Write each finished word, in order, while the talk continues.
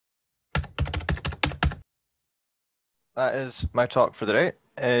That is my talk for the day.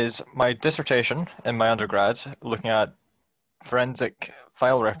 Is my dissertation in my undergrad looking at forensic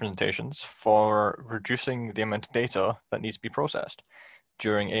file representations for reducing the amount of data that needs to be processed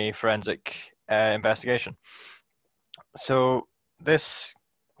during a forensic investigation. So this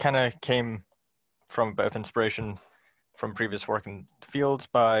kind of came from a bit of inspiration from previous work in the field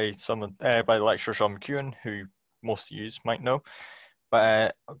by by lecturer Sean McEwen, who most of you might know.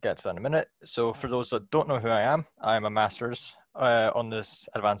 But I'll get to that in a minute. So for those that don't know who I am a master's on this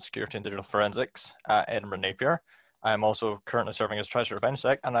Advanced Security and Digital Forensics at Edinburgh Napier. I am also currently serving as Treasurer of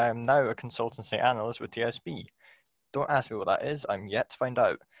ENUSEC, and I am now a consultancy analyst with TSB. Don't ask me what that is, I'm yet to find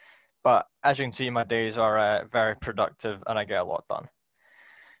out. But as you can see, my days are very productive and I get a lot done.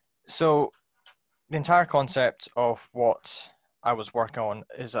 So the entire concept of what I was working on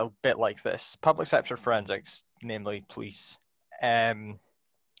is a bit like this. Public sector forensics, namely police,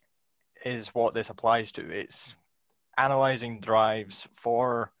 is what this applies to. It's analyzing drives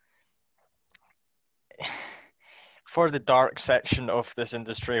for the dark section of this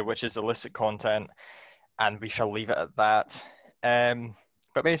industry, which is illicit content, and we shall leave it at that.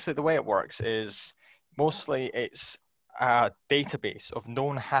 But basically, the way it works is mostly it's a database of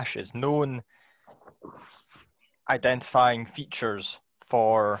known hashes, known identifying features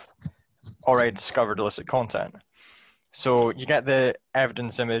for already discovered illicit content. So you get the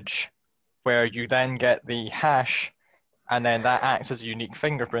evidence image where you then get the hash, and then that acts as a unique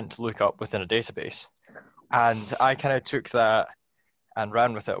fingerprint to look up within a database. And I kind of took that and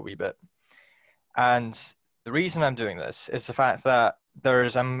ran with it a wee bit. And the reason I'm doing this is the fact that there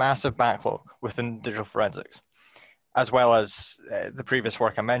is a massive backlog within digital forensics, as well as the previous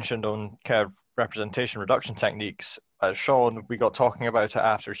work I mentioned on kind of representation reduction techniques. As Sean, we got talking about it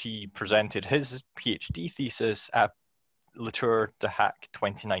after he presented his PhD thesis at Latour de Hack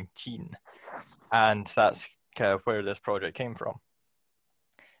 2019. And that's kind of where this project came from.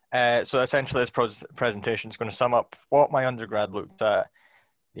 So essentially, this presentation is going to sum up what my undergrad looked at,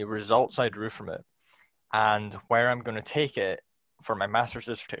 the results I drew from it, and where I'm going to take it for my master's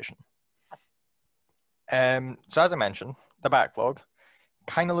dissertation. So as I mentioned, the backlog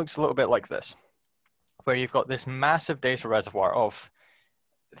kind of looks a little bit like this, where you've got this massive data reservoir of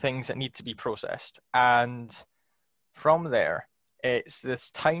things that need to be processed. And from there, it's this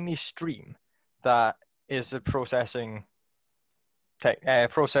tiny stream that is the processing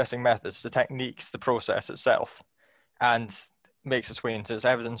methods, the techniques, the process itself, and makes its way into this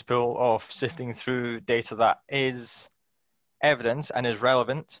evidence pool of sifting through data that is evidence and is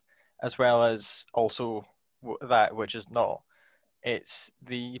relevant, as well as also that which is not. It's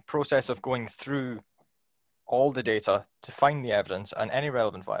the process of going through all the data to find the evidence and any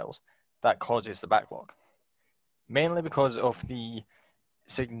relevant files that causes the backlog, mainly because of the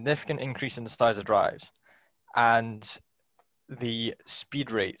significant increase in the size of drives and the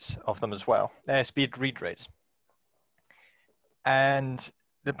speed rates of them as well, speed read rates. And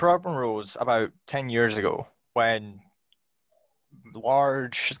the problem arose about 10 years ago when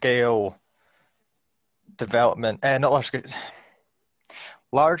large scale development, not large scale,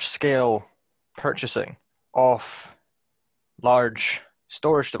 large scale purchasing of large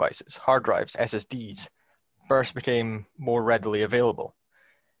storage devices, hard drives, SSDs, first became more readily available.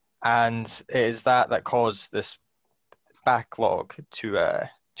 And it is that caused this backlog to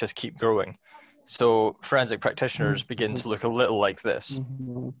just keep growing. So forensic practitioners begin to look a little like this.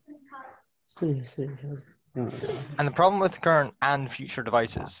 And the problem with current and future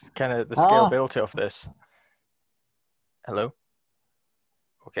devices, kind of the scalability of this, hello?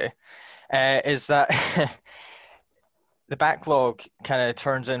 Okay. Is that the backlog kind of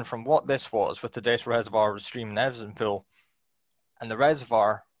turns in from what this was with the data reservoir, stream, and evidence pool, and the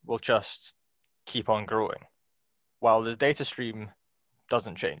reservoir will just keep on growing while the data stream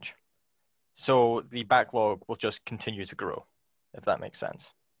doesn't change. So the backlog will just continue to grow, if that makes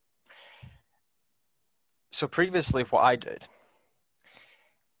sense. So previously what I did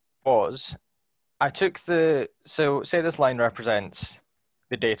was I took so say this line represents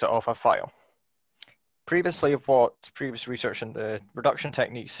the data of a file. Previously, what previous research in the reduction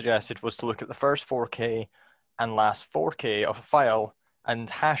techniques suggested was to look at the first 4K and last 4K of a file and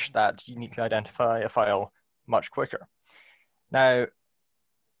hash that to uniquely identify a file much quicker. Now,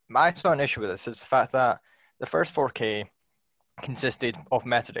 I saw an issue with this is the fact that the first 4K consisted of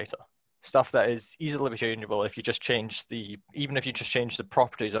metadata, stuff that is easily changeable if you just change even if you just change the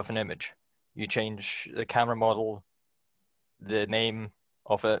properties of an image. You change the camera model, the name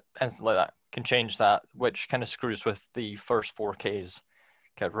of it, anything like that, can change that, which kind of screws with the first 4K's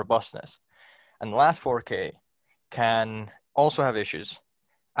kind of robustness. And the last 4K can also have issues,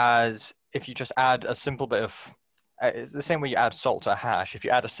 as if you just add a simple bit of it's the same way you add salt to a hash. If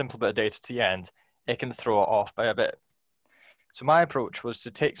you add a simple bit of data to the end, it can throw it off by a bit. So my approach was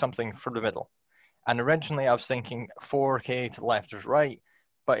to take something from the middle. And originally I was thinking 4K to the left or right,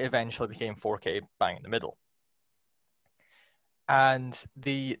 but it eventually became 4K bang in the middle. And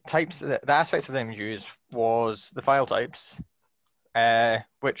the aspects of them used was the file types,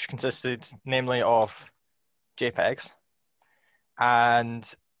 which consisted namely of JPEGs,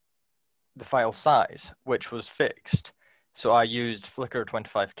 and the file size, which was fixed. So I used Flickr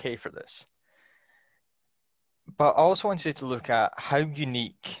 25K for this. But I also wanted to look at how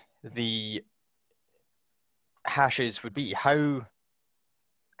unique the hashes would be. How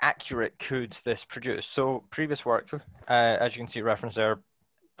accurate could this produce? So previous work, as you can see referenced there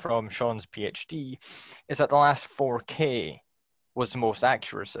from Sean's PhD, is that the last 4K was the most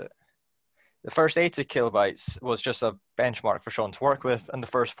accurate. The first 80 kilobytes was just a benchmark for Sean to work with, and the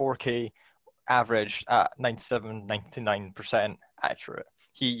first 4K averaged at 97, 99% accurate.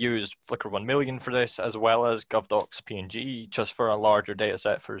 He used Flickr 1 million for this, as well as GovDocs PNG, just for a larger data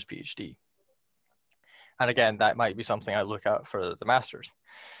set for his PhD. And again, that might be something I look at for the masters.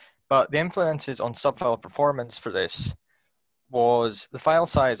 But the influences on subfile performance for this was the file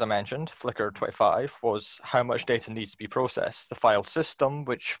size I mentioned, Flickr 25, was how much data needs to be processed. The file system,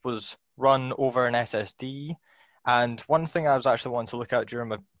 which was run over an SSD. And one thing I was actually wanting to look at during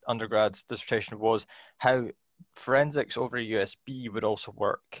my undergrad's dissertation was how forensics over USB would also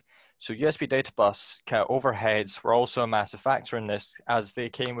work. So USB data bus overheads were also a massive factor in this, as they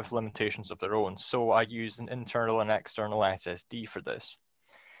came with limitations of their own. So I used an internal and external SSD for this.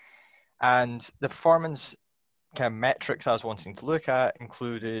 And the performance metrics I was wanting to look at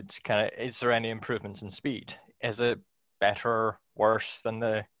included is there any improvements in speed? Is it better, worse than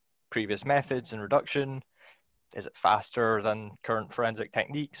the previous methods in reduction? Is it faster than current forensic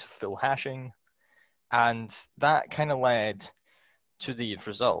techniques, full hashing? And that kind of led to these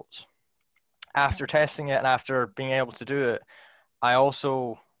results. After testing it and after being able to do it, I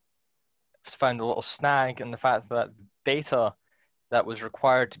also found a little snag in the fact that data that was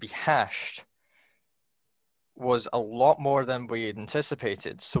required to be hashed was a lot more than we had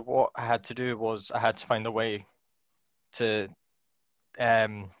anticipated. So what I had to do was I had to find a way to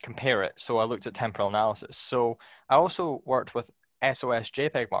compare it. So I looked at temporal analysis. So I also worked with SOS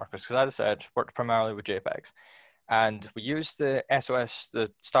JPEG markers, because as I said, worked primarily with JPEGs. And we used the SOS,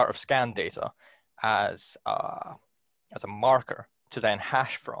 the start of scan data, as a marker to then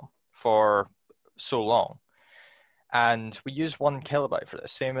hash from for so long. And we used 1 kilobyte for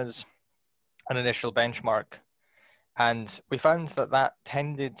this, same as an initial benchmark. And we found that that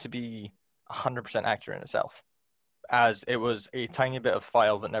tended to be 100% accurate in itself, as it was a tiny bit of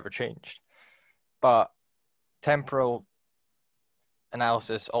file that never changed. But temporal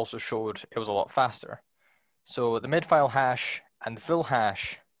analysis also showed it was a lot faster. So the mid-file hash and the full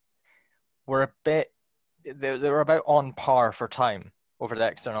hash were they were about on par for time over the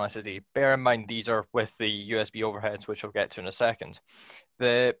external SSD. Bear in mind, these are with the USB overheads, which I'll get to in a second.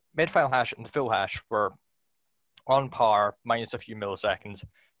 The mid-file hash and the full hash were on par, minus a few milliseconds,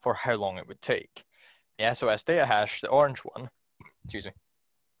 for how long it would take. The SOS data hash, the orange one,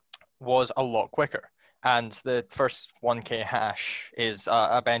 was a lot quicker. And the first 1K hash is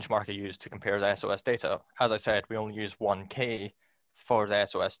a benchmark I used to compare the SOS data. As I said, we only use 1K for the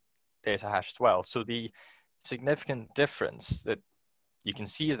SOS data hash as well. So the significant difference that you can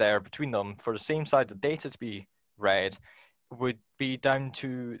see there between them for the same size of data to be read would be down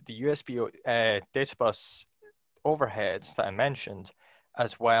to the USB data bus overheads that I mentioned,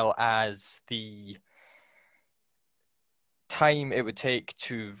 as well as the time it would take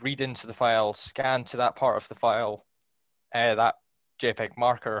to read into the file, scan to that part of the file, that JPEG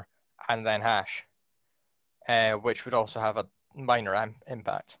marker, and then hash, which would also have a minor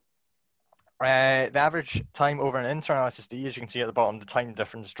impact. The average time over an internal SSD, as you can see at the bottom, the time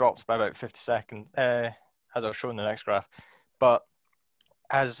difference dropped by about 50 seconds, as I'll show in the next graph. But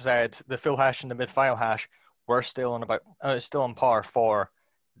as I said, the full hash and the mid-file hash were still on par for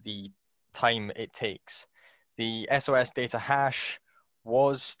the time it takes. The SOS data hash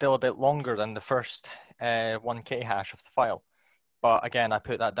was still a bit longer than the first 1K hash of the file. But again, I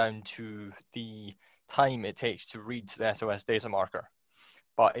put that down to the time it takes to read to the SOS data marker.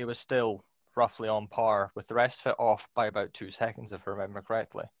 But it was still roughly on par with the rest of it, off by about 2 seconds, if I remember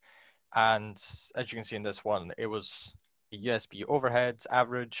correctly. And as you can see in this one, it was the USB overheads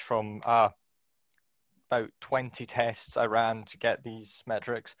average from about 20 tests I ran to get these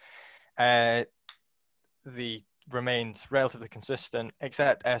metrics. The remained relatively consistent,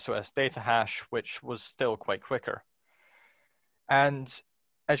 except SOS data hash, which was still quite quicker. And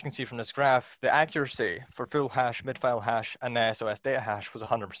as you can see from this graph, the accuracy for full hash, mid-file hash, and the SOS data hash was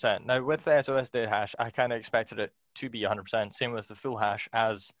 100%. Now, with the SOS data hash, I kind of expected it to be 100%, same with the full hash,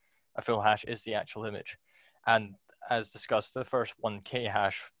 as a full hash is the actual image. And as discussed, the first 1K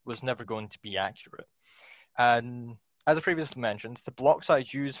hash was never going to be accurate. And as I previously mentioned, the block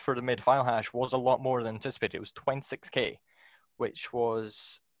size used for the mid-file hash was a lot more than anticipated. It was 26K, which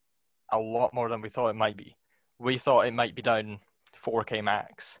was a lot more than we thought it might be. We thought it might be down 4K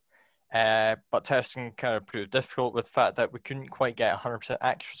max, but testing kind of proved difficult with the fact that we couldn't quite get 100%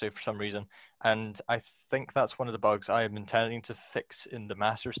 accuracy for some reason, and I think that's one of the bugs I am intending to fix in the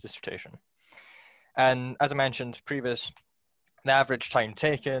master's dissertation. And as I mentioned previous, the average time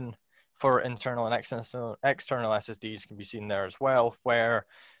taken for internal and external SSDs can be seen there as well, where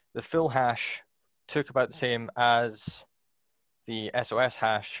the full hash took about the same as the SOS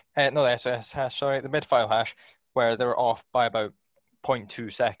hash, not the SOS hash, sorry, the mid-file hash, where they're off by about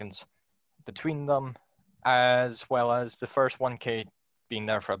 0.2 seconds between them, as well as the first 1K being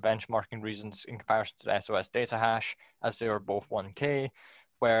there for benchmarking reasons in comparison to the SOS data hash, as they were both 1K,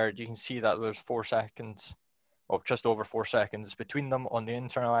 where you can see that there's 4 seconds, or just over 4 seconds between them on the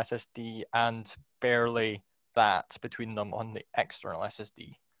internal SSD, and barely that between them on the external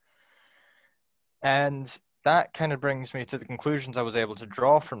SSD. And that kind of brings me to the conclusions I was able to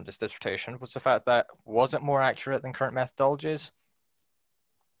draw from this dissertation, was the fact that, was it more accurate than current methodologies?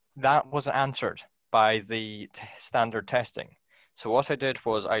 That wasn't answered by the standard testing. So what I did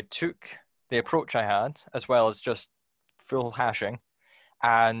was I took the approach I had, as well as just full hashing,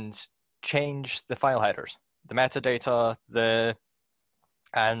 and changed the file headers, the metadata,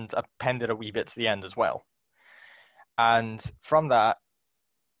 and appended a wee bit to the end as well. And from that,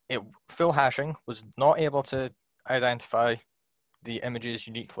 full hashing was not able to identify the images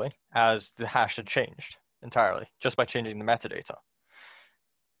uniquely, as the hash had changed entirely just by changing the metadata.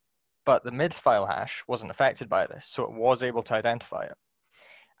 But the mid-file hash wasn't affected by this, so it was able to identify it.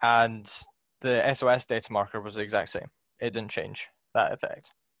 And the SOS data marker was the exact same. It didn't change that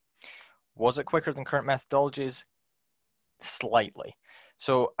effect. Was it quicker than current methodologies? Slightly.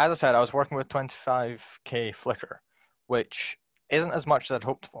 So as I said, I was working with 25K flicker, which isn't as much as I'd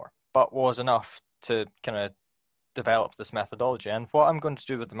hoped for, but was enough to kind of develop this methodology. And what I'm going to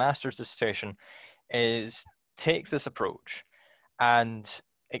do with the master's dissertation is take this approach and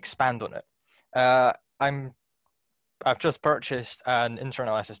expand on it. I've just purchased an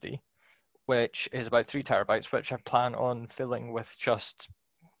internal SSD, which is about 3 terabytes, which I plan on filling with just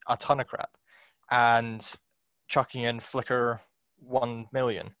a ton of crap and chucking in Flickr 1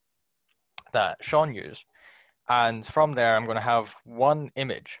 million that Sean used. And from there, I'm going to have one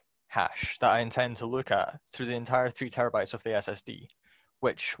image hash that I intend to look at through the entire 3 terabytes of the SSD,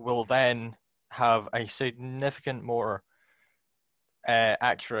 which will then have a significant more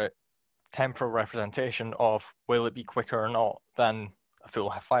accurate temporal representation of will it be quicker or not than a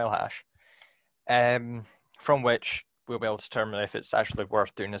full file hash, from which we'll be able to determine if it's actually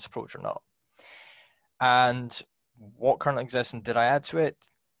worth doing this approach or not. And what currently exists and did I add to it?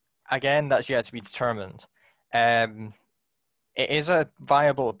 Again, that's yet to be determined. It is a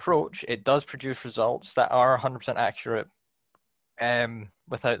viable approach. It does produce results that are 100% accurate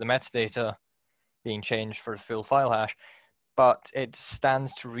without the metadata being changed for the full file hash, but it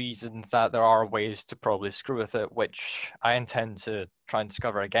stands to reason that there are ways to probably screw with it, which I intend to try and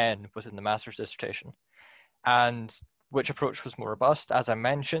discover again within the master's dissertation. And which approach was more robust? As I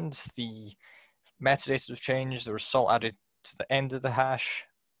mentioned, the metadata was changed. There was salt added to the end of the hash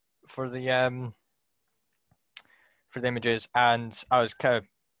for the images, and I was kind of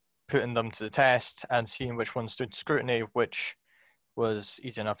putting them to the test and seeing which one stood scrutiny, which was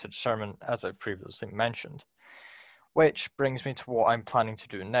easy enough to determine, as I previously mentioned. Which brings me to what I'm planning to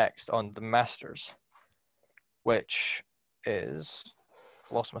do next on the masters, which is,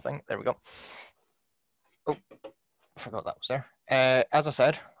 lost my thing, there we go. Oh, forgot that was there. As I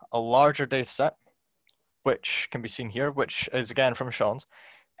said, a larger data set, which can be seen here, which is again from Sean's.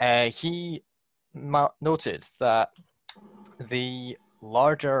 He noted that the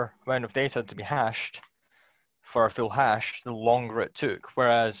larger amount of data to be hashed for a full hash, the longer it took,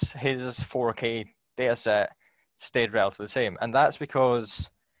 whereas his 4K data set stayed relatively the same. And that's because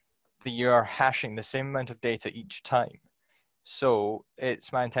you're hashing the same amount of data each time. So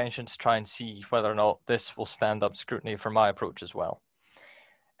it's my intention to try and see whether or not this will stand up scrutiny for my approach as well.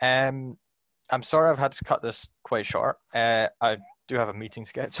 I'm sorry I've had to cut this quite short. I do have a meeting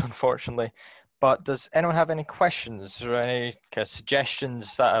to get to, unfortunately. But does anyone have any questions or any kind of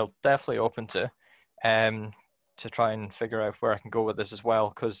suggestions that I'll definitely open to try and figure out where I can go with this as well?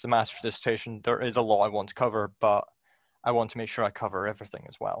 Because the master's dissertation, there is a lot I want to cover, but I want to make sure I cover everything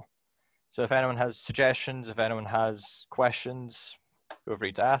as well. So if anyone has suggestions, if anyone has questions, feel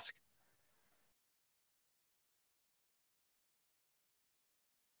free to ask.